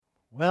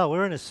Well,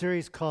 we're in a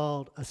series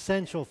called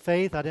Essential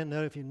Faith. I didn't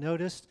know if you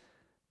noticed,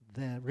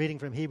 reading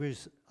from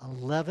Hebrews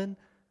 11,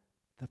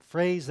 the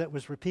phrase that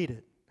was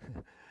repeated.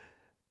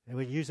 They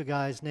would use a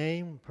guy's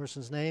name,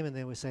 person's name, and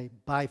they would say,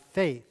 by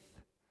faith,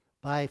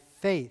 by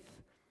faith.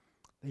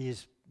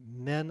 These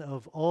men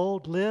of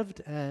old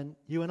lived, and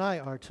you and I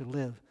are to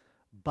live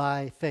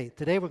by faith.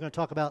 Today we're going to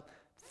talk about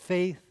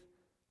faith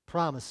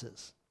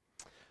promises.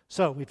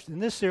 So in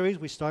this series,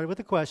 we started with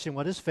the question,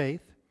 what is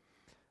faith?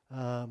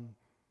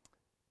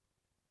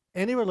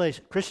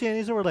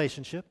 Christianity is a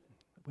relationship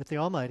with the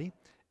Almighty.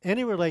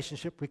 Any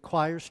relationship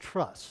requires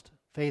trust.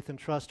 Faith and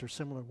trust are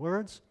similar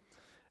words.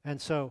 And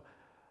so,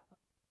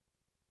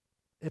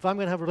 if I'm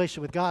going to have a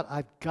relationship with God,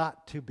 I've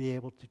got to be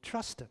able to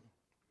trust Him.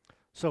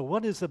 So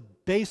what is the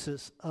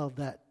basis of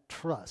that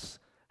trust?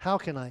 How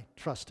can I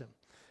trust Him?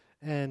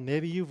 And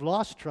maybe you've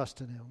lost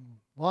trust in Him,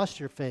 lost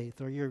your faith,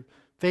 or your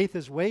faith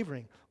is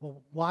wavering.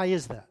 Well, why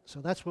is that?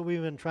 So that's what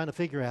we've been trying to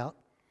figure out.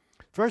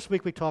 First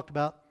week we talked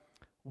about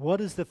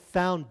what is the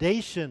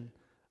foundation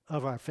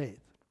of our faith?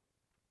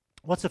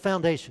 What's the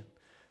foundation?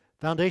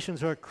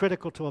 Foundations are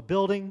critical to a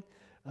building.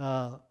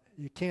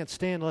 You can't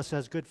stand unless it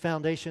has good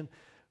foundation.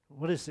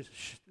 What is the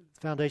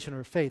foundation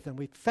of faith? And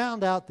we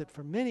found out that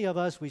for many of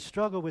us, we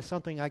struggle with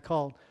something I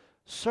call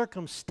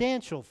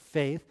circumstantial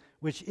faith,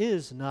 which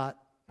is not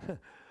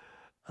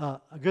a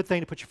good thing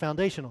to put your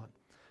foundation on.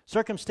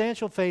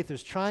 Circumstantial faith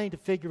is trying to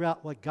figure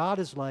out what God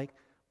is like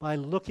by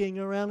looking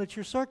around at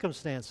your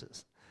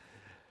circumstances.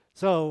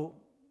 So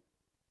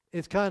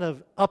it's kind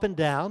of up and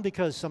down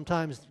because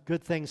sometimes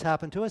good things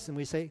happen to us and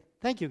we say,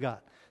 thank you, God.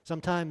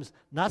 Sometimes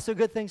not so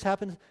good things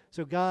happen,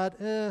 so God,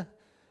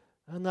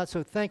 I'm not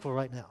so thankful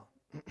right now.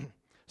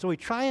 So we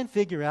try and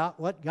figure out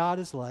what God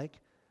is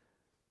like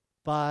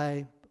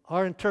by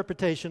our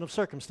interpretation of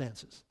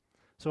circumstances.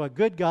 So a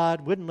good God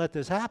wouldn't let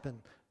this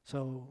happen,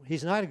 so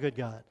He's not a good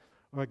God.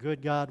 Or a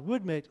good God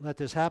would let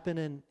this happen,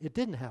 and it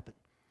didn't happen.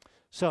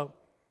 So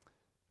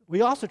we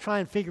also try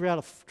and figure out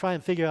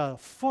a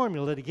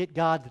formula to get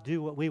God to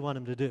do what we want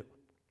Him to do.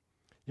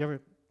 You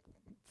ever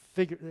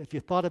if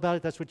you thought about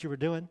it, that's what you were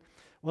doing?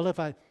 Well,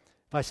 if I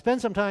spend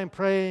some time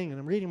praying and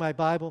I'm reading my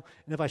Bible,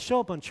 and if I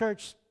show up on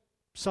church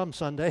some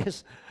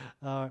Sundays,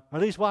 or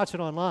at least watch it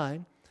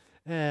online,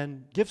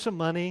 and give some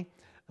money,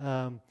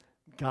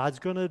 God's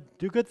going to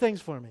do good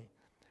things for me.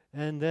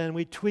 And then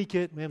we tweak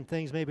it when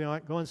things maybe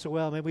aren't going so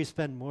well. Maybe we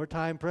spend more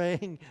time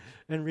praying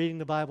and reading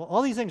the Bible.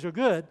 All these things are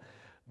good,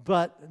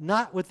 but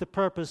not with the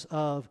purpose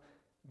of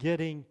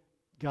getting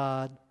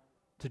God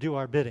to do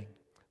our bidding.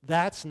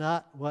 That's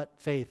not what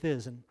faith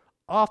is. And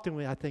often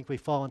I think we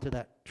fall into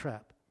that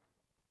trap.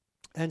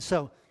 And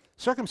so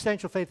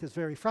circumstantial faith is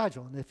very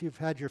fragile. And if you've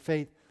had your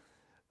faith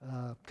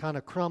kind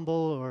of crumble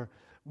or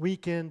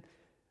weaken,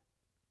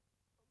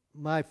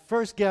 my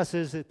first guess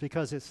is that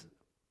because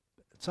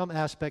some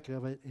aspect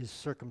of it is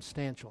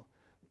circumstantial.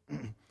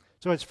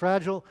 So it's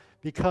fragile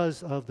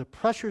because of the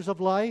pressures of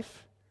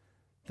life.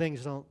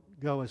 Things don't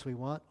go as we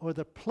want. Or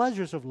the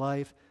pleasures of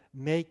life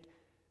make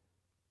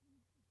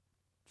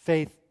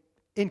faith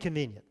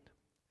inconvenient.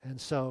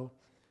 And so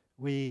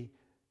we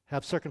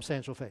have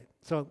circumstantial faith.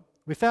 So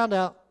we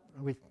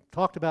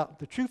talked about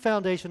the true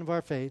foundation of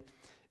our faith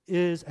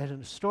is an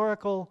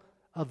historical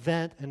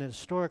event and an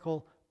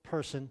historical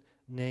person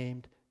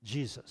named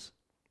Jesus.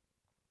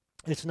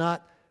 It's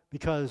not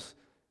because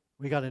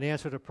we got an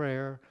answer to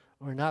prayer,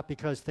 or not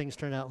because things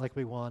turned out like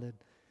we wanted.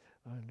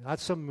 Not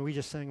something we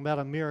just sang about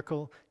a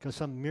miracle because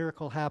some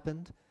miracle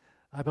happened.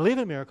 I believe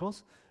in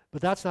miracles, but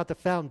that's not the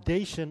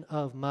foundation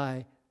of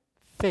my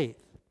faith.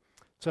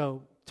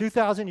 So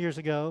 2,000 years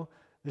ago,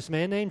 this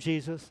man named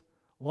Jesus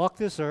walked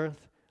this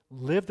earth,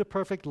 lived a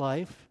perfect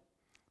life.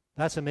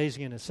 That's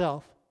amazing in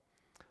itself.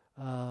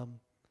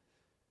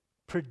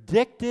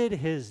 Predicted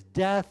His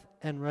death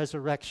and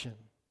resurrection.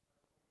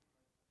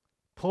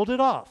 Pulled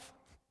it off,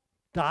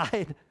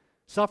 died,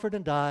 suffered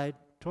and died,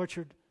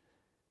 tortured,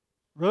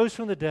 rose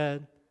from the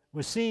dead,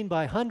 was seen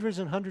by hundreds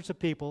and hundreds of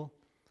people,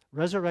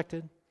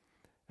 resurrected,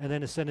 and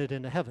then ascended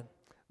into heaven.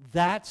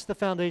 That's the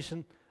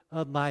foundation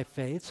of my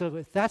faith. So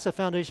if that's the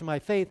foundation of my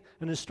faith,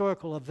 an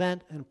historical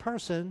event and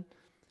person,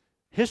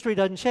 history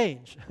doesn't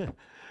change.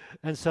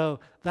 And so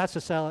that's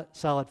a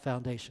solid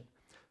foundation.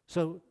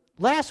 So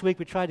last week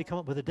we tried to come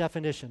up with a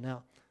definition.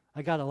 Now,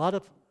 I got a lot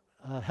of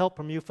help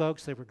from you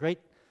folks. They were great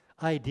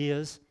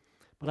ideas,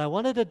 but I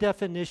wanted a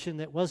definition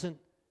that wasn't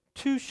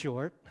too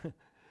short,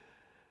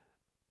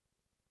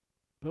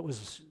 but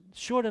was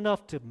short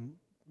enough to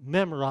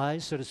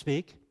memorize, so to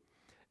speak,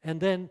 and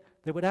then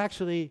that would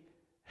actually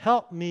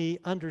help me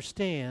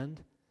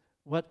understand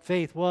what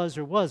faith was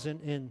or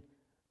wasn't in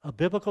a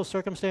biblical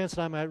circumstance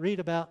that I might read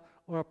about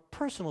or a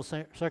personal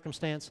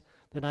circumstance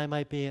that I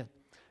might be in.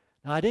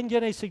 Now, I didn't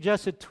get any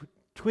suggested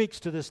tweaks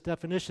to this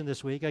definition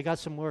this week. I got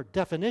some more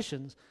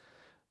definitions.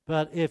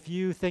 But if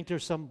you think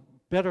there's some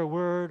better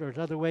word or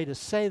another way to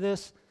say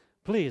this,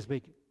 please,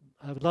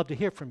 I would love to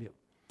hear from you.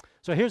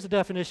 So here's the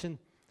definition,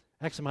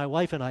 actually my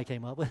wife and I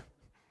came up with,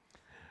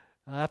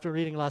 after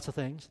reading lots of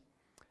things.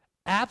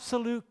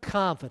 Absolute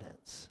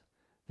confidence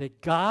that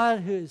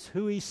God is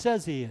who he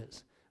says he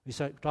is. We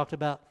talked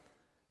about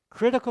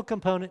critical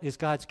component is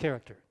God's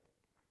character.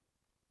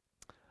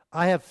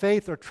 I have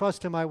faith or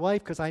trust in my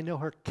wife because I know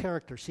her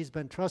character. She's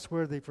been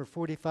trustworthy for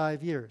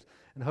 45 years,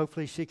 and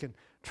hopefully she can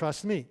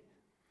trust me.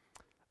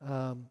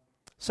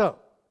 So,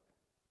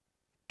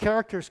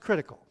 character is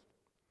critical.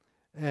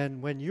 And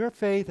when your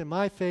faith and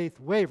my faith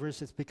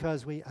wavers, it's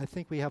because I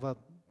think we have a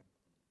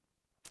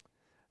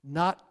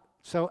not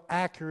so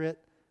accurate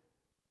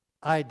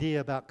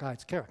idea about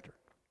God's character.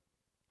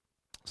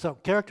 So,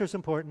 character is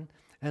important,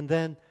 and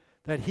then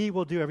that he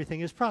will do everything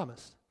he's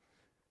promised.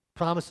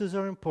 Promises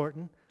are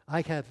important.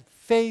 I have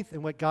faith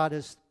in what God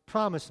has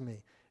promised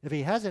me. If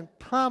he hasn't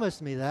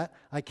promised me that,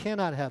 I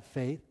cannot have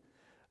faith.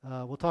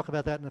 We'll talk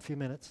about that in a few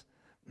minutes.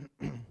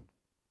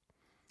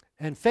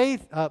 And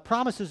faith,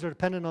 promises are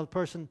dependent on the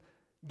person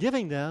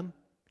giving them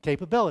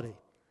capability.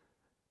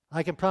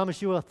 I can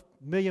promise you $1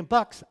 million.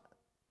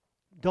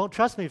 Don't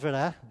trust me for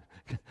that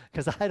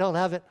because I don't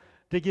have it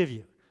to give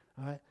you.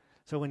 All right.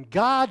 So when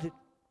God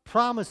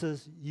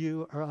promises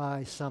you or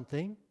I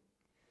something,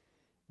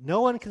 no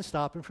one can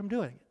stop him from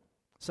doing it.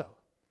 So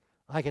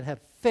I can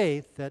have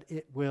faith that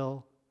it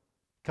will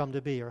come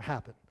to be or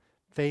happen.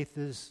 Faith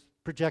is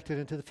projected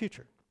into the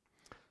future.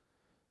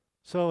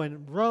 So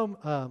in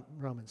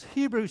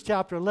Hebrews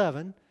chapter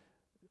 11,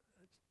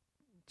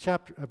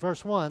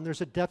 verse 1,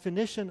 there's a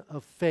definition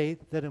of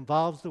faith that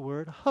involves the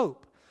word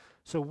hope.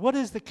 So what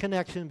is the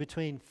connection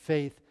between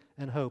faith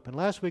and hope? And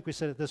last week we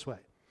said it this way.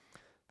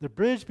 The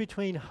bridge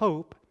between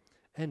hope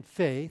and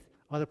faith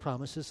are the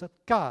promises of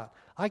God.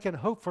 I can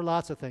hope for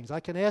lots of things.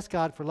 I can ask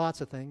God for lots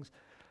of things.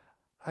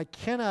 I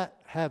cannot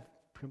have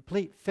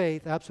complete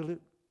faith,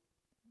 absolute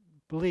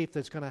belief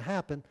that's going to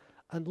happen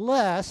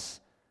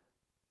unless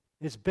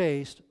it's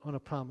based on a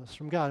promise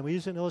from God. And we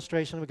use an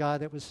illustration of a guy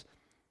that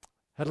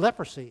had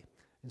leprosy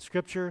in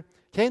Scripture,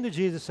 came to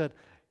Jesus and said,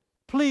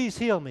 please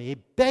heal me. He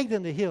begged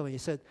him to heal me. He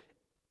said,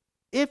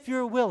 if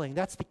you're willing,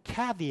 that's the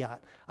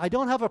caveat. I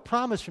don't have a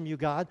promise from you,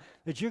 God,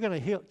 that you're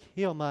going to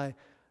heal my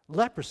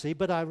leprosy,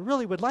 but I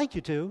really would like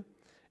you to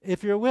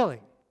if you're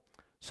willing.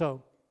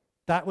 So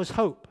that was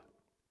hope.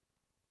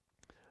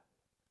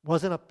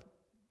 Wasn't a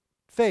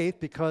faith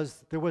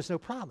because there was no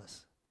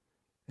promise.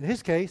 In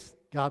his case,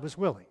 God was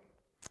willing.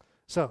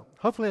 So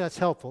hopefully that's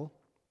helpful.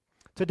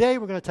 Today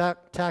we're going to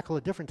tackle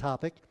a different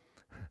topic.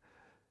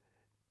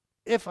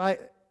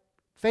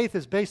 Faith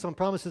is based on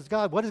promises of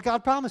God. What has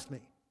God promised me?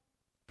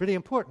 Pretty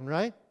important,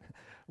 right?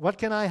 What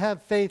can I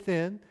have faith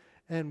in,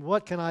 and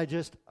what can I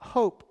just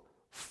hope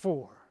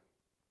for?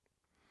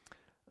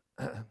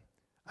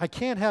 I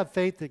can't have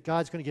faith that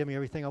God's going to give me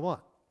everything I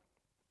want.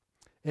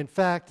 In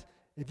fact,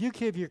 if you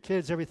give your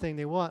kids everything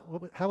they want,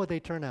 how would they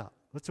turn out?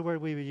 What's the word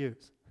we would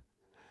use?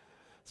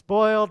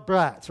 Spoiled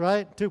brats,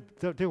 right? Two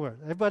words.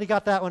 Everybody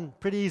got that one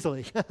pretty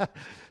easily.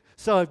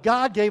 So if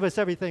God gave us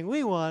everything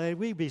we wanted,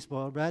 we'd be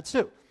spoiled brats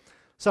too.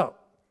 So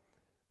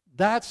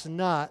that's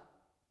not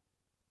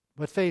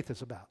what faith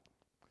is about.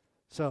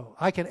 So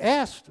I can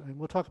ask, and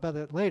we'll talk about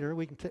that later,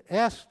 we can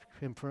ask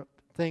him for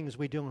things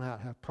we do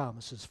not have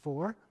promises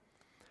for,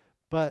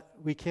 but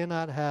we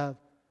cannot have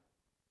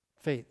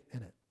faith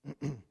in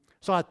it.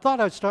 So I thought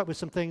I'd start with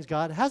some things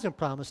God hasn't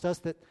promised us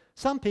that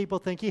some people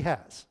think he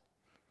has.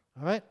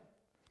 All right?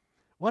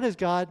 What has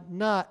God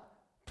not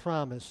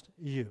promised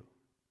you?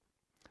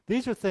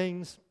 These are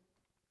things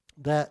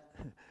that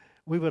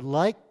we would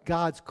like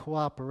God's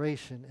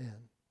cooperation in.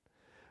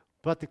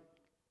 But the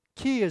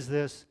key is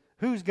this: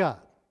 who's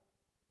God?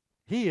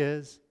 He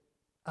is,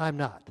 I'm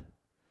not.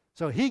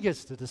 So he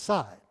gets to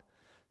decide.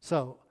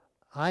 So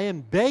I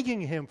am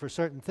begging him for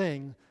certain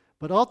things,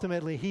 but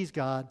ultimately he's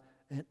God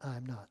and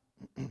I'm not.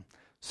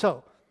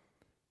 So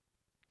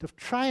to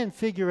try and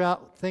figure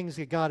out things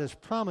that God has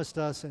promised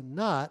us and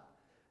not,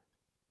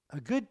 a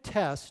good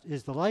test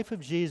is the life of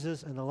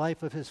Jesus and the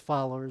life of his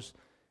followers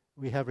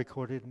we have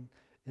recorded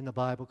in the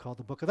Bible called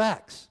the Book of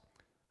Acts.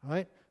 All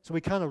right? So we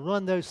kind of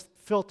run those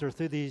filter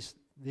through these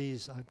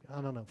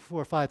 4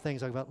 or 5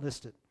 things I've got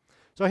listed.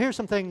 So here's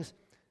some things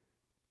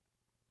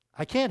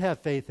I can't have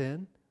faith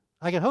in.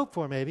 I can hope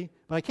for maybe,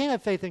 but I can't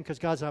have faith in because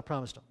God's not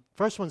promised them.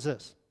 First one's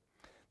this: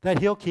 that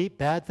he'll keep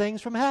bad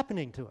things from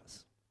happening to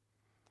us.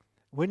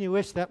 Wouldn't you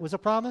wish that was a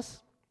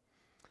promise?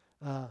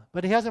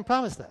 But he hasn't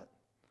promised that.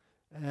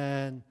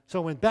 And so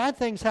when bad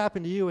things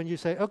happen to you and you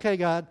say, okay,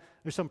 God,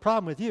 there's some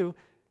problem with you.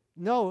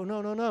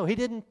 No. He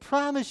didn't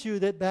promise you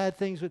that bad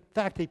things would. In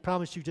fact, he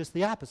promised you just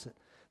the opposite.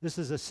 This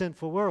is a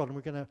sinful world, and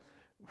we're going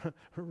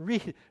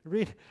to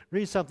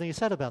read something he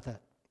said about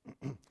that.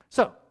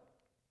 So,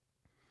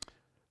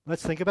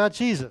 let's think about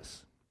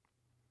Jesus.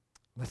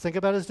 Let's think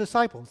about his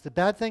disciples. Did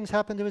bad things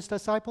happen to his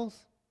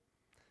disciples?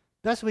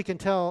 Best we can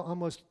tell,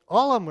 almost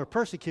all of them were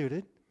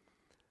persecuted.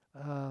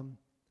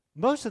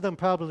 Most of them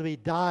probably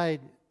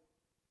died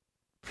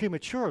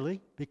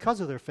prematurely because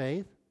of their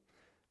faith,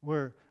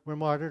 were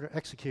martyred or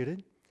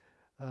executed.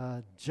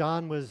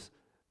 John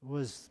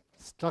was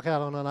stuck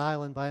out on an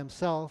island by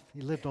himself.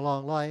 He lived a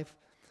long life.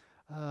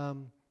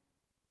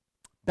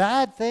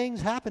 Bad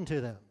things happened to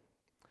them.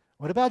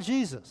 What about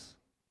Jesus?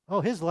 Oh,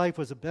 his life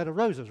was a bed of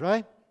roses,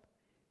 right?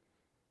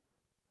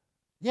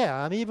 Yeah,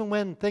 I mean, even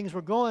when things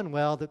were going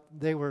well,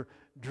 they were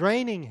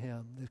draining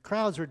him. The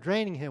crowds were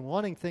draining him,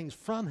 wanting things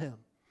from him.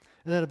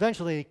 And then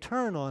eventually they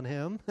turn on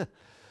him.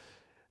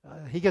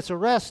 He gets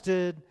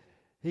arrested.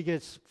 He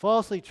gets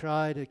falsely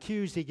tried,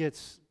 accused. He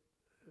gets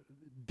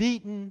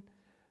beaten,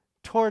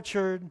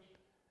 tortured,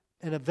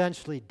 and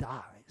eventually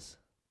dies.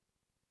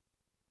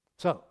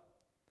 So,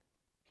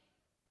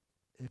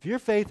 if your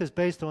faith is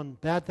based on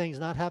bad things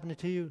not happening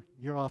to you,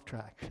 you're off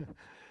track.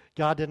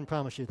 God didn't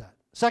promise you that.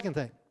 Second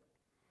thing,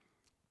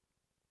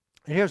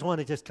 and here's one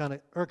that just kind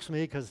of irks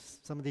me because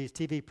some of these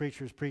TV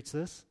preachers preach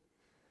this.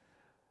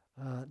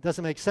 It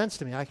doesn't make sense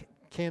to me. I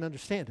can't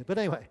understand it. But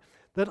anyway,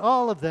 that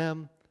all of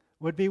them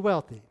would be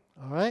wealthy.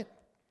 All right?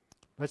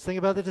 Let's think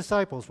about the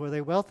disciples. Were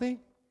they wealthy?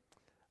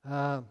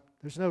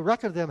 There's no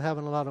record of them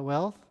having a lot of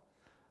wealth.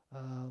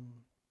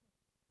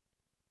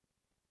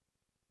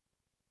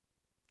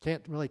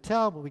 Can't really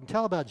tell, but we can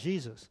tell about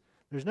Jesus.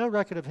 There's no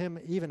record of him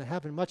even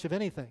having much of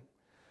anything.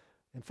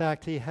 In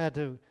fact, he had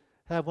to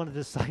have one of the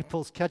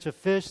disciples catch a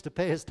fish to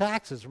pay his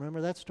taxes. Remember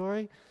that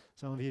story?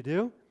 Some of you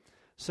do.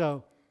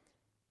 So,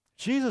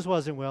 Jesus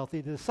wasn't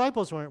wealthy. The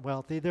disciples weren't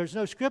wealthy. There's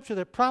no scripture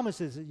that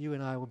promises that you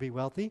and I will be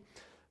wealthy.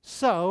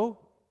 So,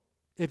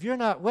 if you're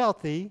not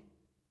wealthy,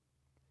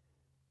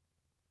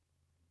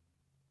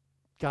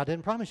 God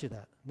didn't promise you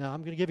that. Now, I'm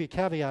going to give you a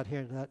caveat here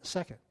in that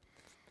second.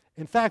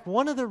 In fact,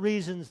 one of the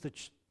reasons the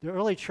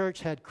early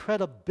church had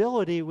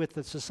credibility with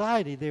the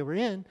society they were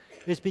in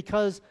is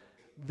because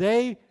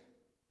they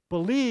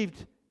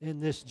believed in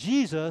this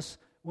Jesus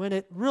when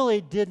it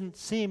really didn't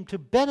seem to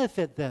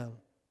benefit them.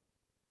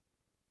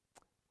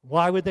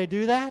 Why would they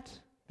do that?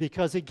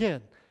 Because,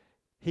 again,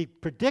 he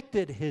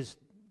predicted his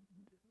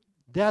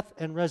death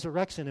and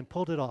resurrection and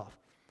pulled it off.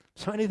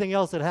 So anything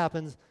else that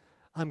happens,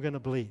 I'm going to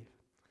believe.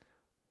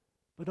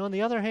 But on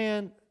the other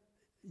hand,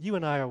 you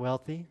and I are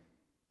wealthy,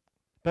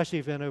 especially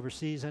if you've been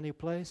overseas any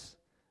place.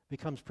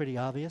 Becomes pretty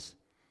obvious.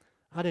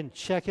 I didn't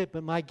check it,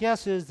 but my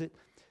guess is that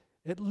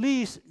at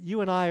least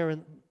you and I are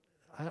in,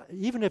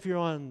 even if you're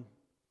on,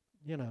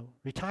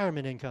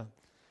 retirement income,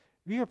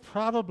 you're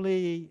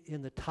probably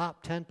in the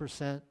top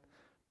 10%,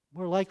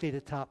 more likely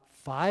the top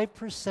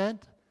 5%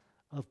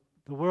 of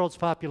the world's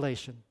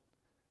population,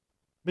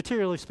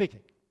 materially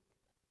speaking.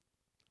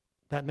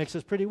 That makes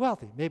us pretty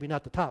wealthy. Maybe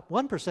not the top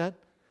 1%,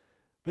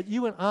 but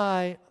you and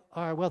I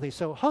are wealthy.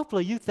 So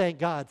hopefully you thank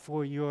God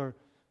for your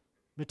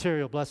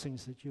material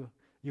blessings that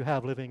you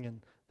have living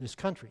in this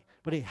country.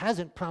 But he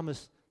hasn't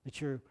promised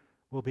that you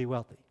will be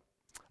wealthy.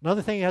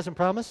 Another thing he hasn't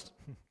promised,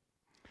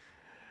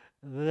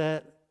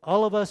 that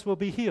all of us will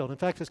be healed. In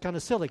fact, it's kind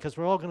of silly because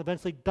we're all going to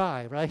eventually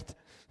die, right?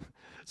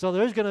 So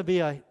there's going to be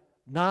a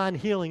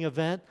non-healing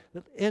event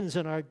that ends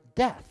in our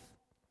death.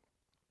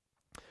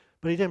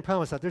 But he didn't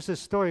promise that. There's this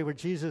story where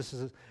Jesus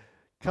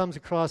comes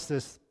across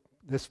this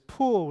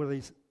pool where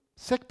these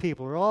sick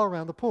people are all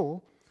around the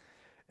pool.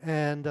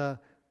 And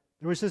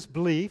there was this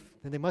belief,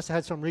 and they must have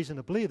had some reason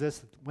to believe this,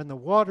 that when the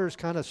waters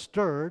kind of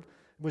stirred,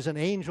 it was an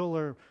angel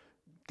or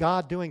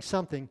God doing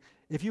something.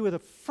 If you were the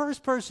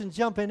first person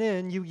jumping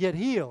in, you get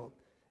healed.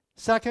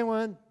 Second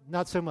one,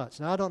 not so much.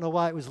 Now, I don't know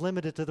why it was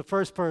limited to the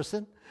first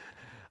person.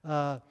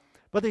 But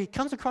he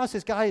comes across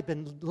this guy who had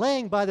been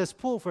laying by this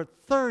pool for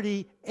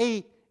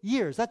 38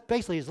 years. That's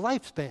basically his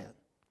lifespan.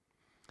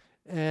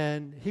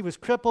 And he was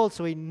crippled,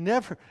 so he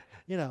never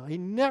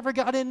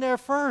got in there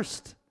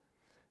first.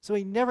 So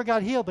he never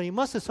got healed, but he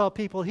must have saw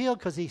people healed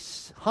because he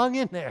hung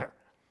in there.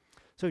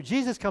 So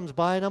Jesus comes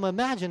by, and I'm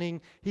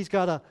imagining he's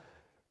got to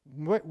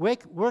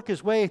work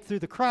his way through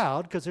the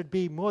crowd because there'd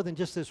be more than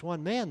just this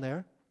one man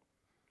there.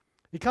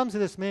 He comes to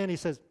this man, he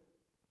says,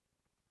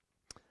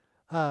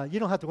 you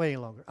don't have to wait any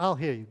longer. I'll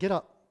heal you. Get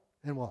up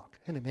and walk.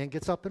 And the man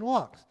gets up and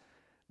walks.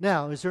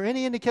 Now, is there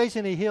any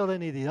indication he healed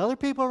any of the other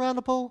people around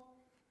the pool?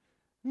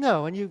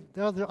 No, and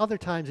there are other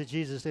times that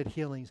Jesus did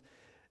healings,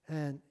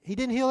 and he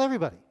didn't heal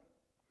everybody.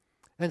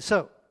 And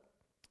so,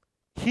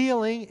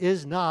 healing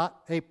is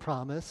not a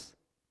promise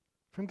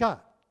from God.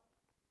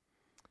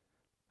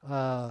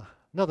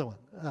 Another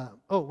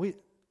one.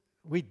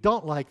 We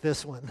don't like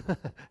this one.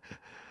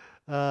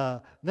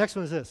 Next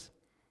one is this.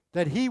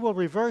 That he will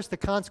reverse the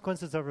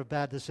consequences of our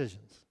bad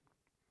decisions.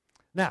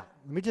 Now,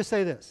 let me just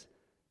say this.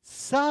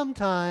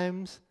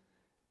 Sometimes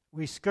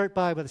we skirt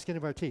by the skin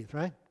of our teeth,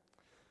 right?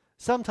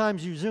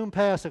 Sometimes you zoom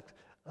past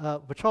a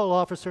patrol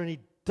officer and he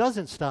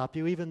doesn't stop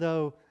you, even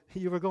though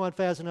you were going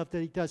fast enough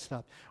that he does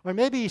stop. Or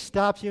maybe he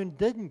stops you and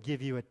didn't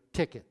give you a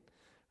ticket,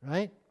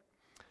 right?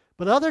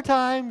 But other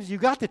times you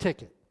got the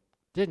ticket,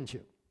 didn't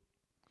you?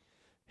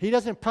 He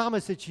doesn't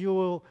promise that you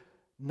will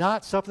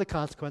not suffer the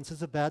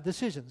consequences of bad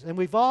decisions. And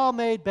we've all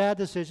made bad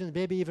decisions,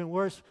 maybe even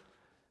worse,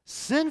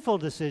 sinful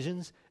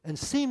decisions, and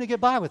seem to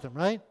get by with them,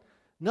 right?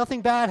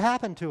 Nothing bad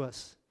happened to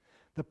us.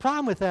 The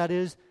problem with that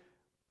is,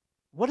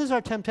 what is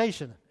our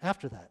temptation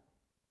after that?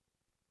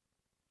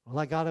 Well,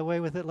 I got away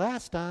with it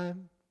last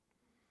time.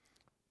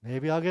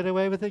 Maybe I'll get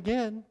away with it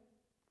again.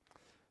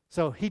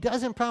 So he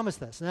doesn't promise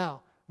this.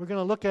 Now, we're going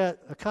to look at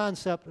a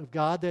concept of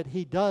God that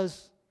he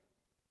does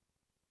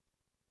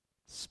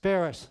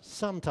spare us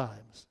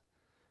sometimes,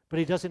 but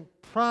he doesn't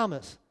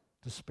promise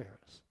to spare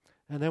us.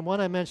 And then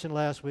one I mentioned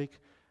last week,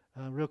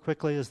 real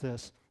quickly, is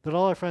this, that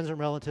all our friends and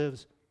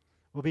relatives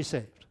will be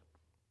saved.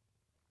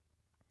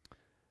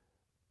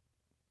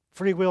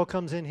 Free will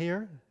comes in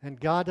here, and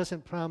God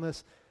doesn't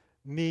promise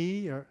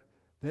me or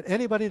that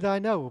anybody that I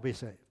know will be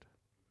saved,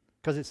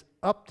 because it's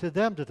up to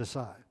them to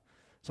decide.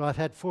 So I've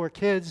had 4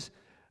 kids.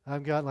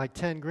 I've got like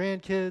 10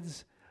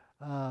 grandkids.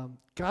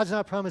 God's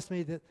not promised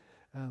me that.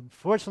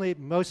 Fortunately,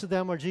 most of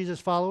them are Jesus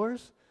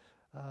followers.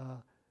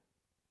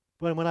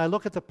 But when I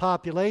look at the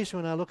population,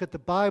 when I look at the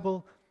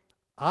Bible,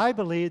 I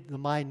believe the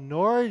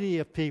minority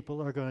of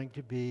people are going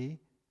to be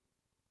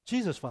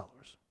Jesus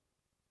followers.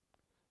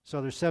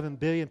 So there's 7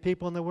 billion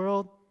people in the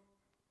world.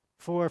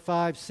 4,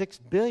 5, 6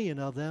 billion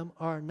of them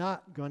are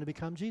not going to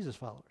become Jesus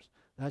followers.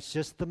 That's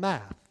just the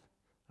math.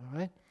 All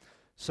right?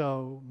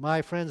 So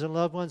my friends and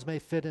loved ones may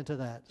fit into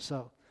that.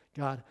 So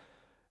God,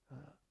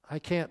 I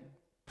can't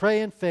pray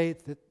in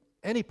faith that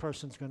any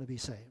person's going to be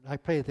saved. I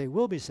pray that they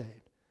will be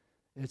saved.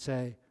 It's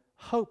a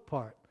hope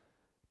part,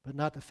 but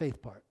not the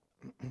faith part.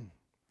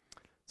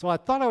 So I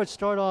thought I would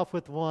start off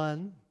with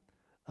one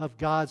of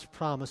God's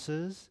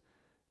promises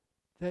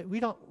that we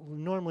don't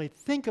normally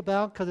think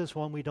about because it's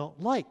one we don't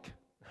like.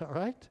 All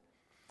right?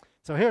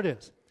 So here it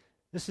is.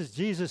 This is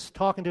Jesus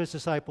talking to his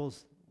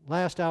disciples,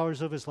 last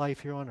hours of his life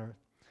here on earth.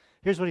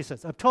 Here's what he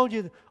says. I've told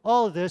you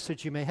all of this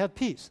that you may have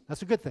peace.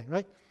 That's a good thing,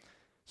 right?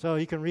 So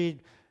you can read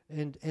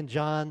in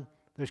John,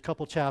 there's a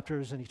couple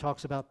chapters, and he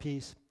talks about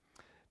peace.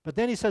 But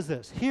then he says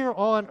this, here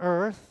on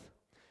earth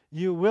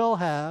you will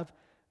have,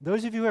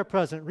 those of you who are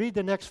present, read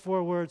the next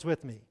 4 words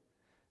with me.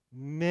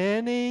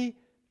 Many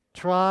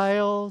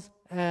trials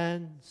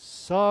and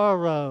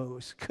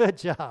sorrows. Good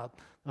job.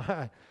 All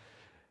right.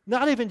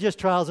 Not even just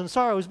trials and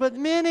sorrows, but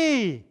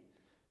many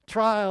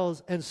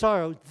trials and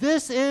sorrows.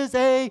 This is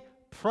a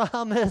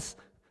promise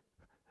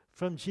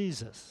from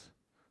Jesus.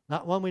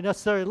 Not one we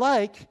necessarily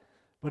like,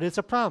 but it's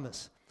a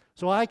promise.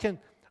 So I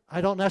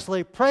don't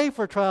necessarily pray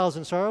for trials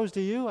and sorrows,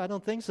 do you? I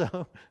don't think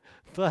so.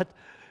 But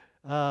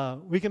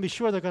we can be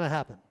sure they're going to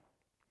happen.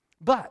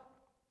 But,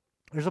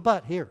 there's a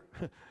but here.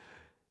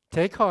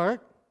 Take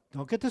heart,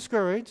 don't get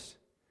discouraged,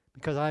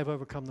 because I have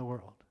overcome the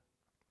world.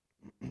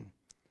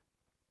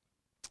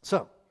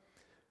 So,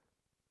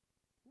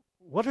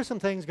 what are some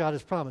things God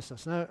has promised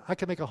us? Now, I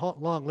can make a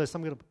long list.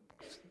 I'm going to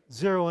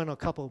zero in a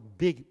couple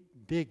big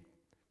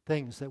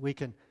things that we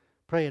can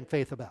pray in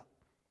faith about.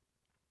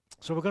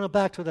 So we're going to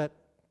back to that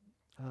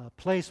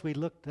place we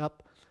looked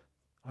up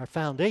our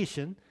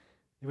foundation.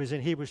 It was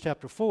in Hebrews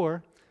chapter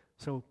 4.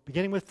 So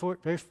beginning with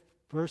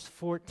verse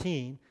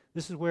 14,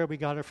 this is where we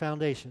got our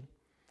foundation.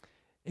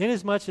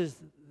 Inasmuch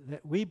as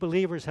that we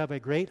believers have a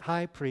great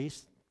high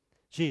priest,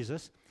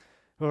 Jesus,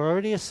 who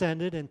already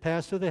ascended and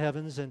passed through the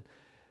heavens, and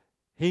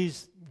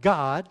he's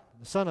God,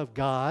 the Son of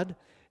God.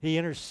 He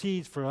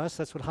intercedes for us.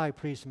 That's what high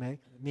priest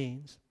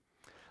means.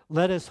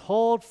 Let us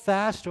hold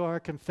fast to our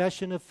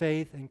confession of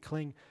faith and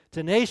cling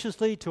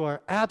tenaciously to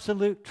our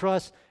absolute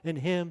trust in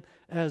him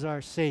as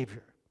our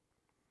Savior.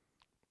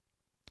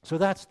 So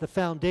that's the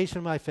foundation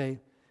of my faith,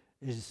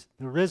 is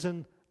the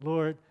risen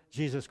Lord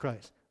Jesus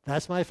Christ.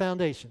 That's my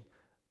foundation.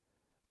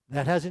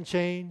 That hasn't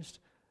changed.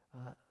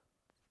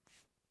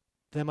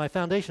 Then my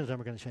foundation is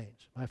never going to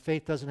change. My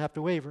faith doesn't have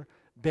to waver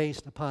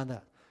based upon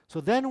that. So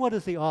then what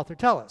does the author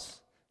tell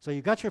us? So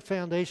you've got your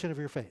foundation of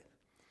your faith.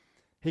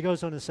 He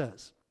goes on and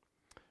says,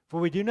 for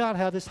we do not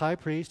have this high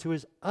priest who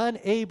is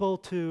unable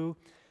to,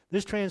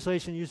 this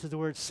translation uses the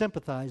word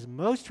sympathize.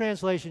 Most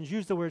translations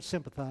use the word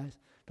sympathize.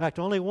 In fact,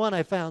 only one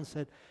I found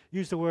said,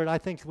 use the word I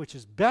think which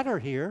is better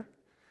here.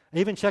 I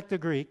even checked the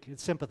Greek,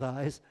 it's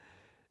sympathize,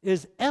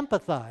 is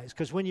empathize.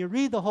 Because when you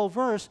read the whole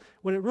verse,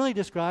 what it really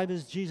describes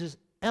is Jesus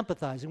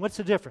empathizing. What's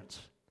the difference?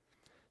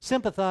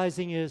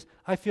 Sympathizing is,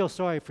 I feel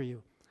sorry for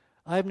you.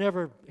 I've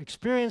never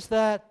experienced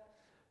that.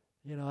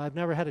 You know, I've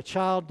never had a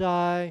child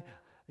die.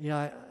 You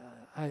know,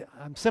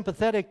 I'm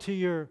sympathetic to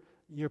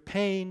your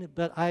pain,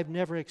 but I've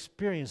never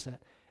experienced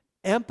that.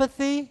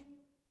 Empathy,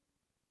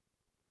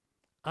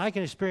 I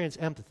can experience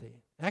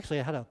empathy. Actually,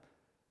 I had a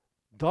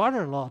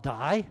daughter-in-law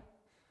die,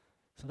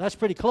 so that's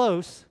pretty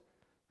close.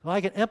 So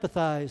I can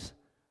empathize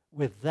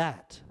with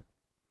that.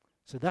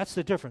 So that's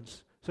the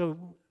difference. So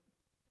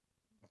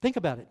think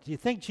about it. Do you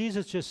think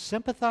Jesus just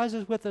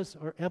sympathizes with us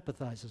or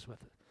empathizes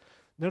with us?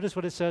 Notice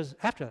what it says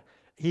after that.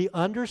 He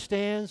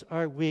understands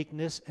our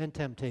weakness and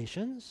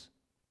temptations,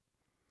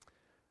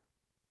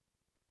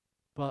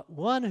 but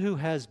one who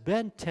has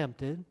been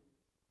tempted,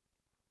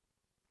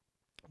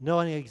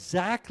 knowing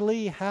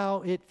exactly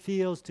how it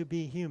feels to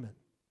be human.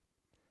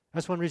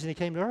 That's one reason he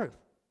came to earth,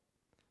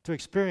 to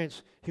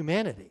experience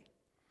humanity.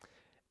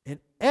 In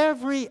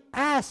every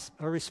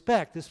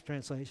respect, this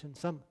translation,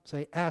 some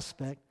say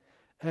aspect,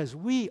 as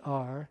we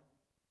are.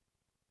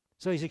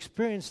 So he's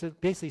experienced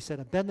it, basically said,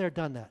 I've been there,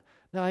 done that.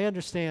 Now I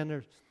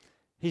understand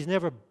he's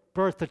never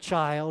birthed a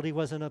child. He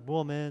wasn't a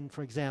woman,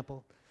 for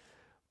example.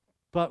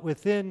 But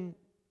within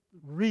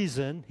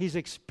reason, he's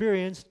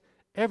experienced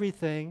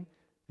everything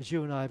as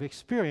you and I have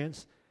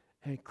experienced.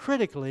 and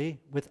critically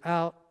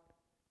without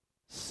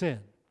sin.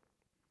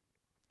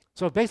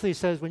 So it basically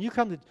says when you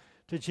come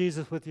to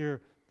Jesus with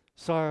your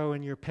sorrow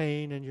and your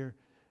pain and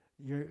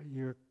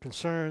your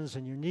concerns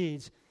and your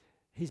needs,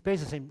 he's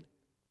basically saying,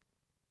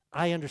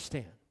 I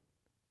understand.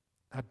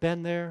 I've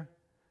been there.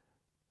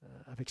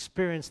 I've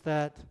experienced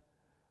that.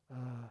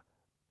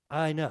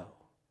 I know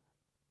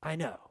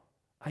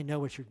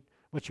what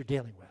you're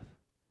dealing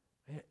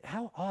with.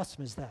 How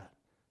awesome is that?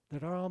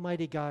 That our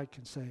Almighty God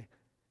can say,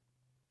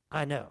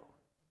 I know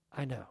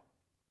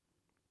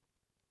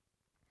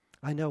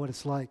what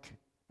it's like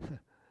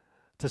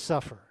to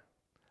suffer.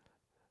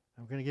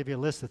 I'm going to give you a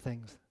list of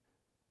things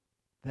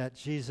that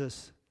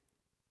Jesus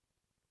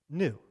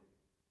knew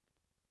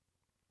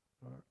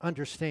or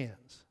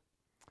understands.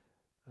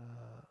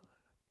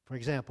 For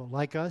example,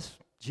 like us,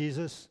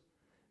 Jesus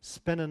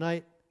spent a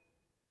night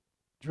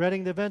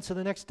dreading the events of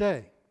the next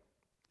day.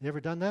 You ever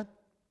done that?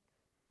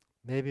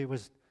 Maybe it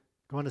was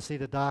going to see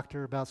the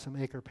doctor about some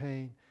ache or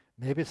pain.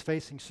 Maybe it's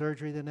facing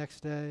surgery the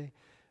next day.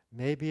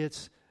 Maybe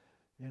it's,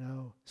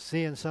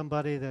 seeing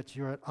somebody that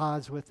you're at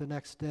odds with the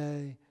next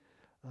day.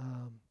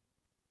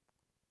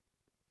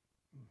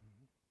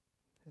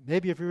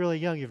 Maybe if you're really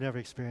young, you've never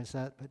experienced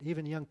that, but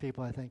even young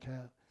people, I think,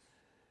 have.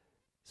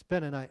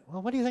 Spend a night.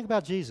 Well, what do you think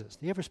about Jesus?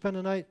 Do you ever spend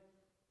a night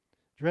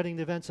dreading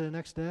the events of the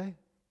next day?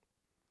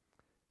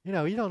 You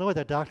don't know what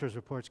that doctor's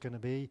report's going to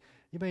be.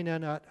 You may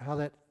not know how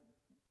that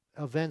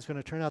event's going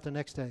to turn out the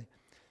next day.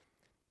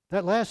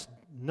 That last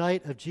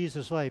night of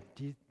Jesus' life,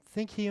 do you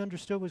think he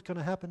understood what's going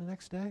to happen the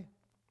next day?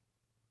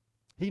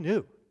 He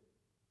knew.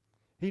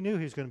 He knew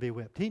he was going to be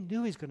whipped. He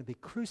knew he was going to be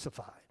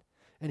crucified.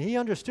 And he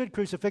understood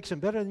crucifixion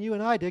better than you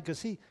and I did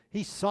because he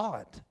saw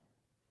it.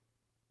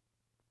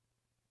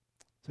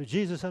 So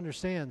Jesus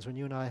understands when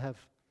you and I have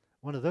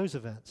one of those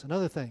events.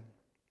 Another thing,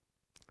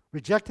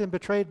 rejected and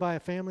betrayed by a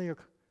family or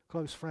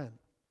close friend.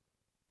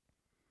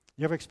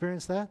 You ever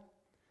experienced that?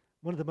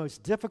 One of the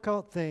most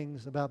difficult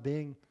things about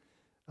being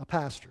a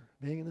pastor,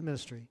 being in the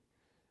ministry,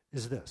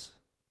 is this.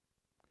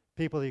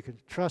 People you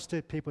could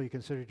trusted, people you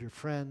considered your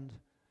friend,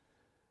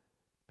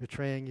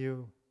 betraying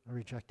you or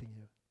rejecting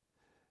you.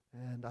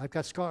 And I've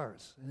got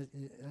scars.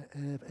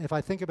 And if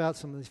I think about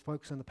some of these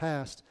folks in the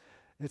past,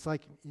 it's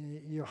like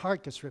your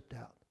heart gets ripped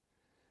out.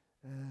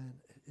 And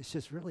it's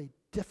just really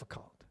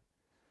difficult.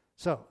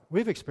 So,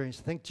 we've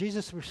experienced, think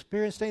Jesus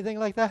experienced anything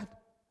like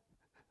that?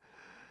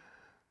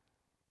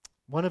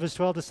 One of his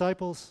 12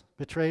 disciples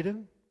betrayed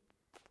him.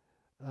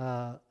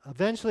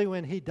 Eventually,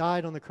 when he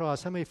died on the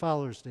cross, how many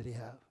followers did he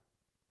have?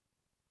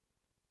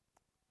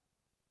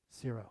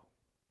 0.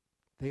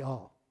 They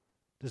all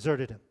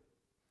deserted him.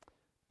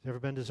 Has ever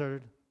been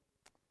deserted?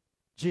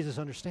 Jesus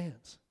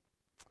understands.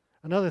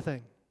 Another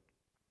thing,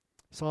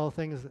 saw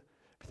everything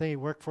he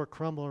worked for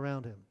crumble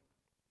around him.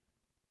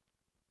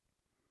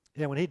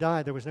 Yeah, when he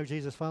died, there was no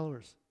Jesus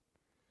followers.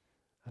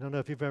 I don't know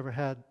if you've ever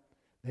had,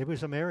 maybe it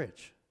was a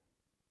marriage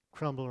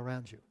crumble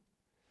around you.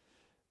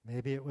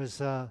 Maybe it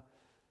was a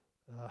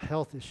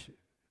health issue.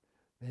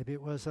 Maybe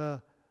it was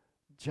a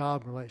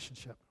job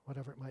relationship,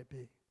 whatever it might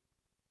be.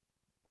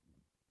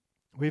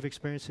 We've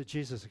experienced it,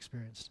 Jesus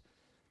experienced.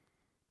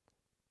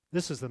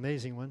 This is the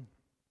amazing one.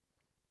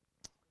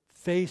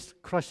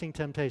 Faced crushing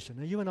temptation.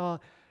 Now,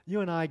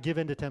 you and I give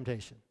in to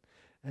temptation.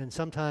 And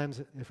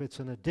sometimes if it's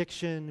an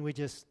addiction, we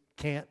just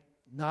can't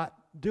not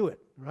do it,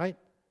 right?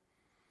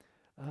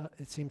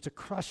 It seems to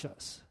crush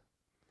us.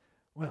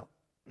 Well,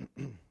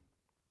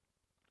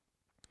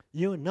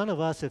 none of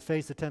us have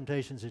faced the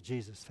temptations that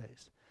Jesus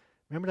faced.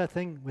 Remember that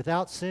thing,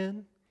 without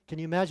sin? Can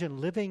you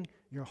imagine living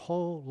your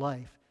whole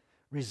life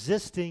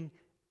resisting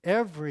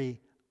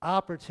every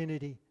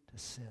opportunity to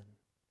sin?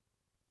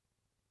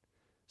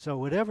 So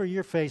whatever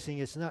you're facing,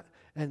 it's not,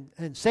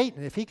 and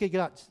Satan, if he could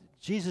get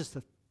Jesus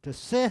to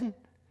sin,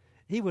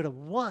 he would have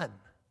won.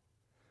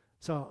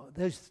 So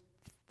there's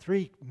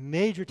 3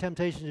 major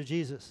temptations of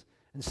Jesus.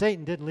 And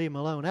Satan didn't leave him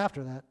alone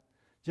after that,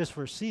 just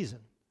for a season.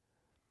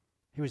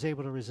 He was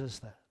able to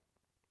resist that.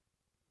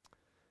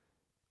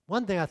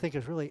 One thing I think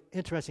is really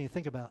interesting to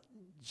think about,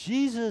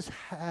 Jesus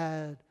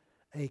had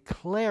a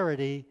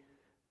clarity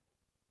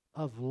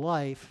of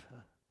life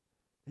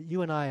that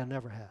you and I have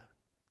never had.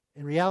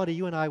 In reality,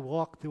 you and I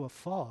walk through a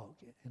fog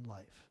in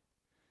life,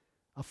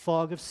 a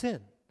fog of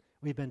sin.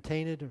 We've been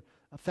tainted or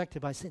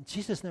affected by sin.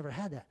 Jesus never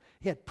had that.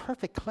 He had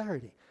perfect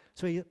clarity.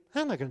 So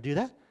I'm not going to do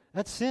that.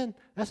 That's sin.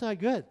 That's not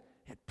good.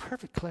 He had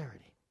perfect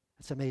clarity.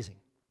 That's amazing.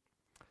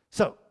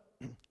 So,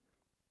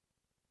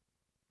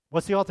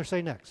 what's the author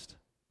say next?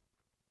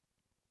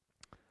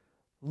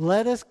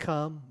 Let us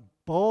come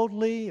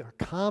boldly or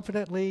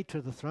confidently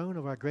to the throne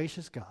of our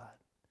gracious God.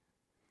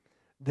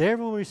 There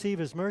we'll receive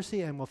his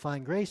mercy and we'll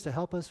find grace to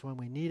help us when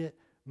we need it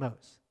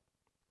most.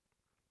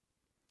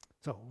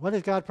 So, what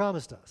has God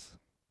promised us?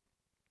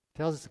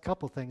 Tells us a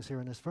couple things here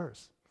in this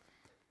verse.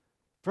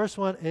 First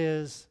one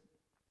is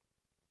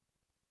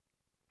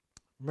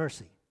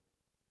mercy.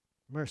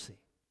 Mercy.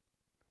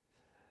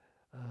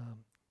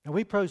 And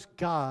we approach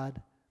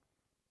God,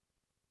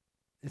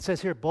 it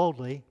says here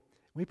boldly.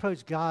 We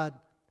approach God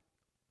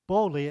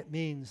boldly, it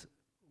means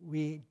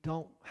we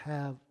don't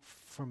have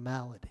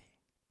formality.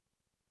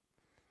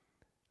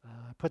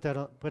 Put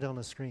it on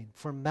the screen.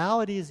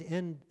 Formality is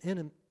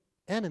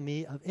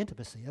enemy of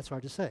intimacy. That's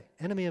hard to say.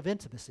 Enemy of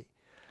intimacy.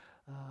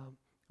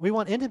 We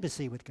want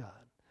intimacy with God.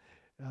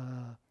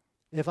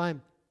 If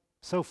I'm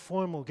so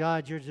formal,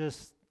 God, you're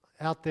just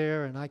out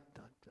there and I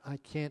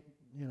can't,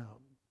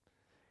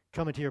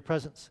 come into your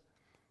presence.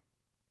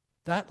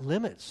 That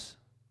limits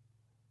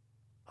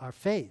our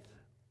faith.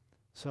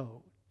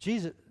 So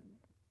Jesus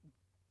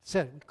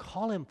said,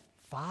 call him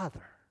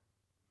Father.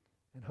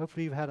 And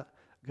hopefully you've had a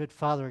good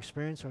father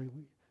experience, or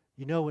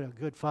you know what a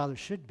good father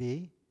should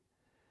be.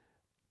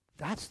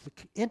 That's the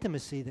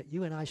intimacy that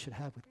you and I should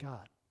have with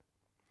God.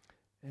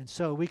 And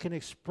so we can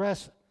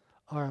express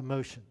our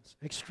emotions,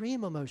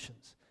 extreme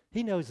emotions.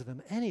 He knows of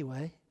them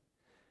anyway.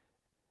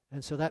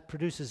 And so that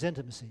produces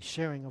intimacy,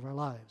 sharing of our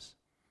lives.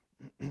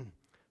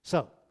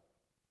 So,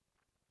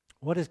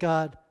 what has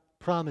God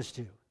promised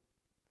you?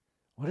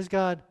 What has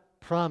God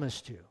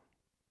promised you?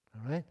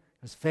 All right?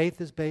 Because faith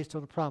is based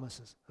on the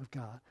promises of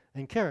God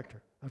and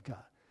character of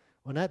God.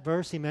 Well, in that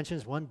verse, he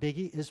mentions one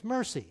biggie is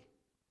mercy.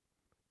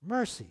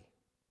 Mercy.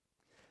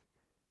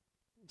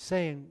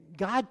 Saying,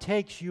 God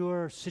takes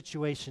your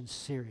situation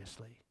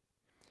seriously,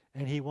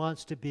 and he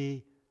wants to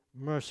be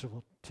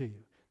merciful to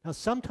you. Now,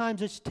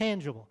 sometimes it's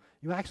tangible.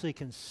 You actually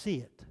can see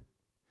it.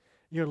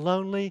 You're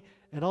lonely,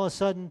 and all of a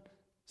sudden,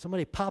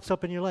 somebody pops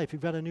up in your life.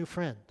 You've got a new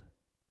friend.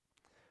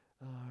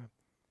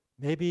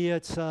 Maybe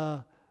it's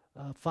a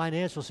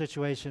financial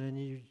situation, and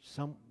you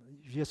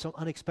get some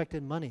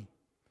unexpected money.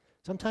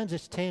 Sometimes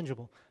it's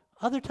tangible.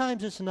 Other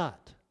times it's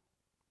not.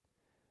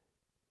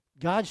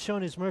 God's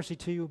shown his mercy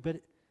to you,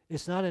 but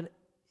it's not an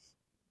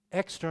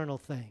external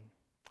thing.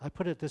 I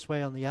put it this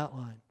way on the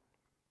outline.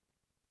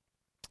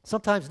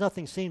 Sometimes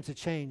nothing seems to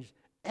change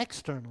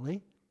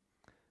externally,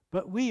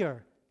 but we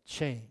are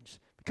changed.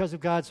 Because of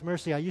God's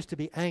mercy, I used to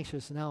be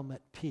anxious, and now I'm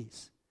at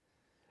peace.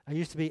 I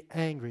used to be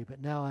angry,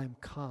 but now I'm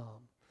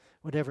calm,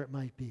 whatever it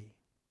might be.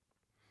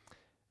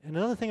 And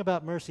another thing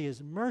about mercy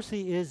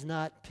is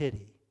not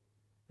pity.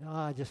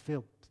 I just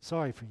feel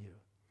sorry for you.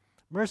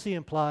 Mercy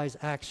implies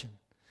action.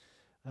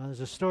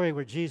 There's a story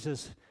where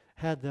Jesus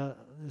had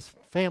his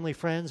family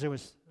friends. There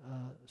was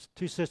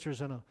two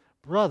sisters and a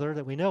brother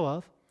that we know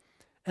of,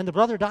 and the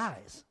brother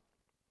dies.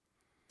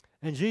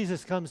 And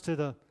Jesus comes to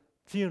the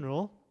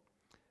funeral,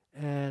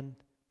 and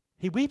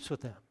he weeps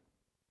with them.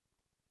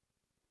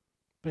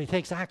 But he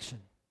takes action,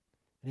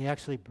 and he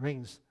actually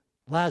brings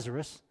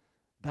Lazarus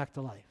back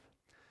to life.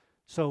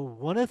 So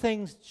one of the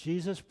things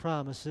Jesus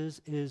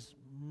promises is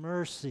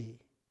mercy.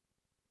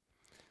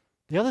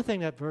 The other thing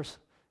that verse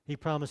he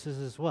promises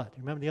is what?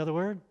 Remember the other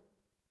word?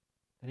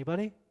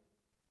 Anybody?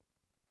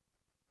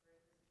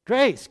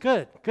 Grace.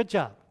 Good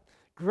job.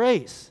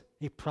 Grace.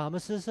 He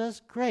promises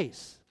us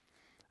grace.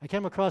 I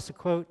came across a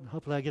quote, and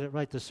hopefully I get it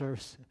right this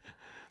service.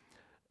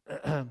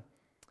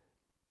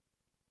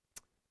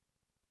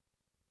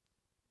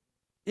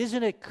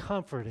 Isn't it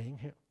comforting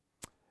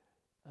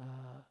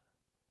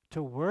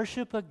to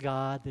worship a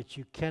God that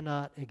you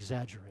cannot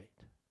exaggerate?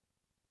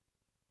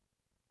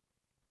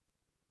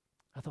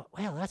 I thought,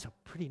 well, that's a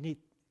pretty neat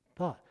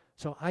thought.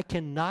 So I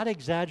cannot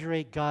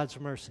exaggerate God's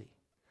mercy.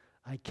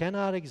 I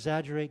cannot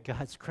exaggerate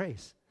God's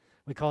grace.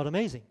 We call it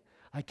amazing.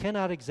 I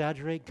cannot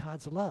exaggerate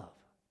God's love.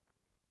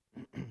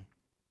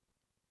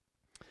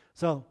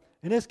 So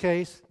in this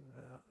case,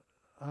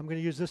 I'm going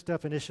to use this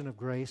definition of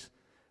grace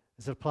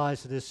as it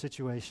applies to this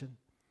situation.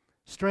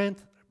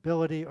 Strength,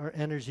 ability, or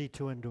energy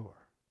to endure.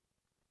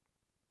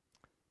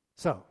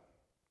 So,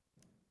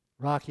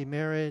 rocky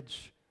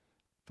marriage,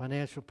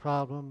 financial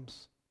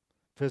problems,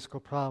 physical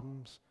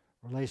problems,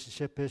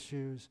 relationship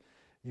issues,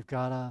 you've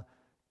got a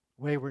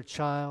wayward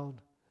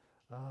child,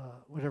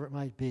 whatever it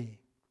might be.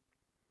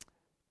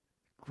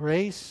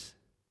 Grace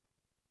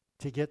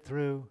to get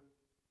through,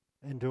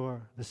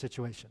 endure the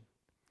situation.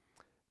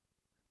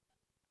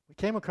 We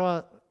came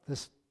across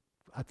this,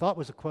 I thought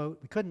was a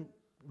quote.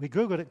 We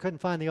Googled it, couldn't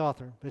find the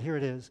author, but here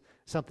it is,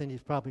 something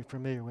he's probably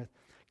familiar with.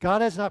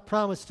 God has not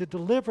promised to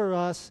deliver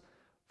us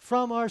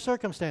from our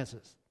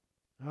circumstances.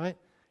 All right?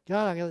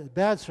 God, I got a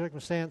bad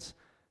circumstance,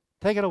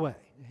 take it away.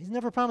 He's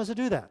never promised to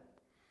do that.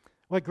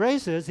 What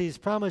grace is, he's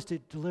promised to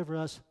deliver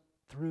us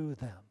through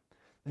them,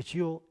 that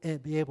you'll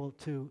be able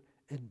to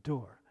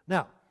endure.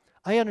 Now,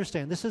 I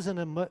understand this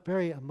isn't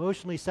very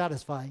emotionally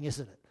satisfying,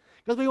 isn't it?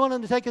 Because we want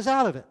him to take us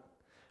out of it.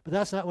 But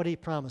that's not what he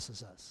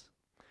promises us.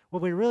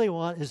 What we really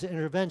want is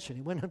intervention.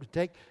 He wants him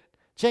to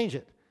change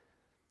it.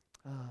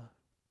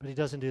 But he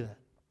doesn't do that.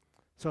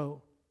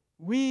 So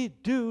we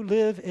do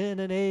live in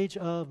an age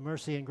of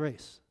mercy and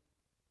grace.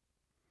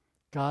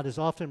 God is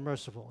often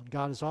merciful, and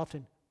God is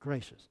often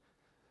gracious.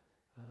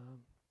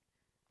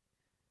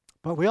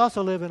 But we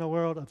also live in a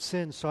world of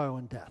sin, sorrow,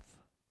 and death.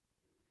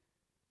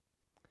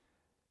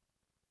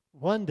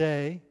 One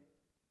day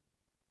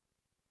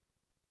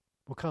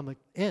will come an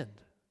end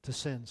to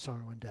sin,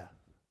 sorrow, and death.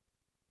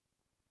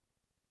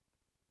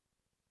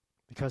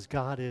 Because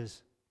God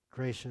is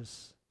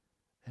gracious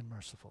and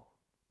merciful.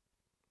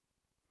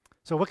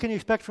 So what can you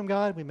expect from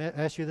God? We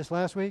asked you this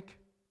last week.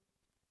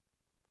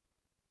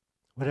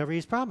 whatever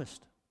He's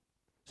promised.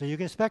 So you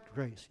can expect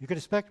grace. You can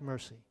expect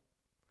mercy.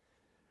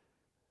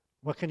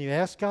 What can you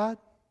ask God?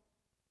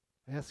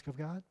 Ask of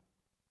God?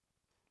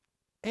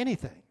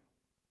 Anything.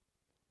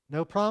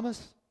 No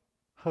promise?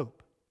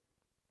 Hope.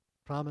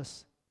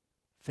 Promise?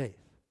 Faith.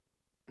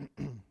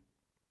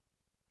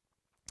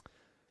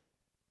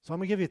 So I'm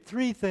going to give you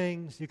three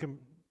things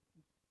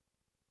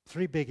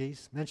three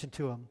biggies, mention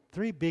two of them,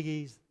 three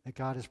biggies that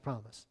God has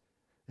promised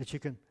that you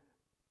can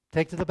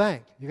take to the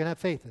bank. You can have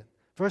faith in.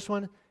 First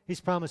one, He's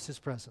promised His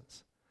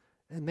presence.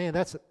 And man,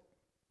 that's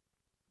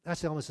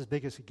almost as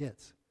big as it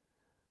gets.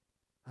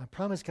 I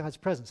promise God's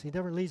presence. He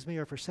never leaves me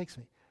or forsakes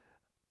me.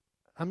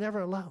 I'm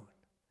never alone.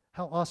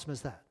 How awesome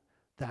is that?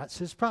 That's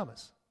His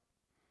promise.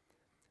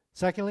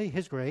 Secondly,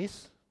 His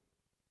grace.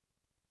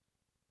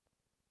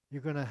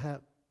 You're going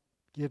to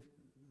give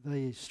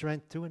the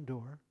strength to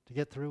endure, to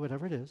get through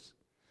whatever it is.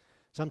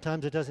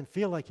 Sometimes it doesn't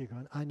feel like you're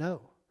going. I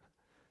know.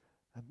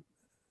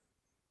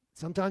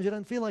 Sometimes it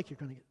doesn't feel like you're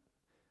going to get.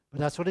 But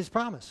that's what He's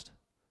promised.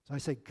 So I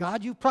say,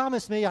 God, you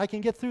promised me I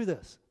can get through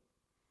this.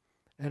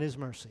 And His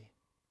mercy.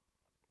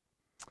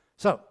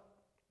 So,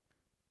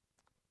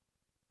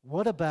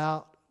 what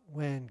about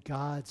when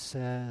God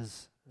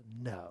says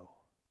no?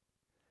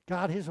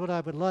 God, here's what I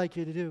would like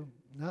you to do.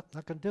 No,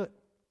 not going to do it.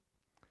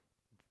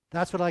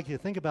 That's what I'd like you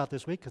to think about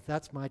this week, because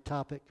that's my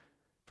topic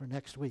for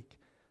next week.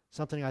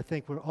 Something I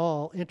think we're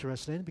all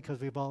interested in because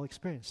we've all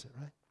experienced it,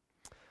 right?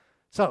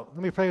 So,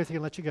 let me pray with you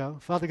and let you go.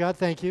 Father God,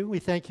 thank you. We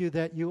thank you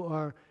that you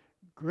are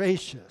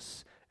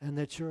gracious and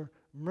that you're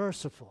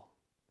merciful.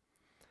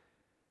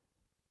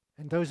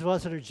 And those of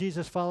us that are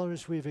Jesus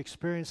followers, we've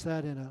experienced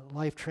that in a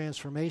life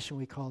transformation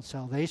we call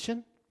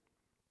salvation.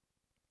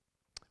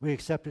 We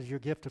accepted your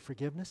gift of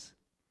forgiveness.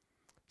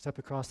 Step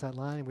across that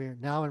line. We are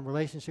now in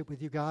relationship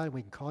with you, God, and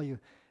we can call you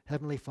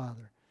Heavenly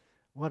Father.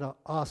 What an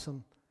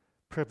awesome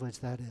privilege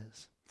that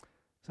is.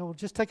 So we'll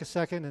just take a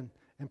second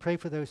and pray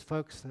for those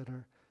folks that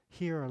are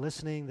here or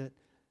listening that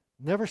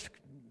never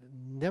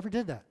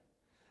did that.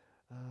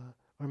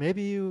 Or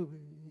maybe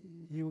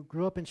you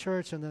grew up in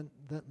church and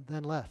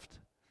then left.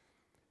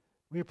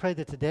 We pray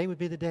that today would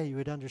be the day you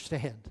would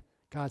understand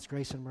God's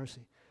grace and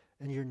mercy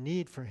and your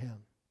need for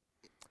Him.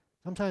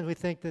 Sometimes we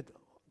think that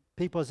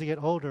people as they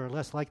get older are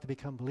less likely to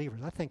become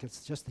believers. I think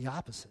it's just the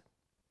opposite.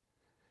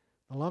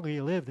 The longer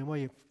you live, the more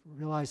you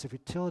realize the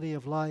futility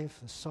of life,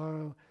 the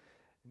sorrow.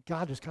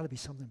 God, there's got to be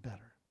something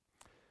better.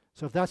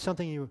 So if that's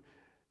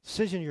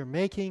decision you're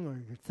making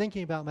or you're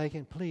thinking about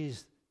making,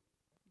 please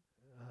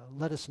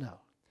let us know.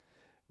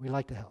 We'd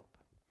like to help.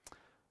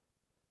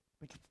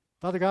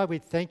 Father God, we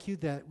thank you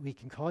that we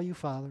can call you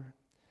Father,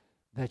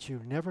 that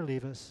you never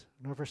leave us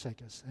nor forsake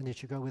us, and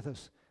that you go with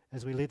us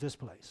as we leave this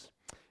place.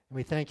 And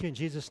we thank you in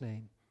Jesus'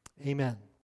 name. Amen.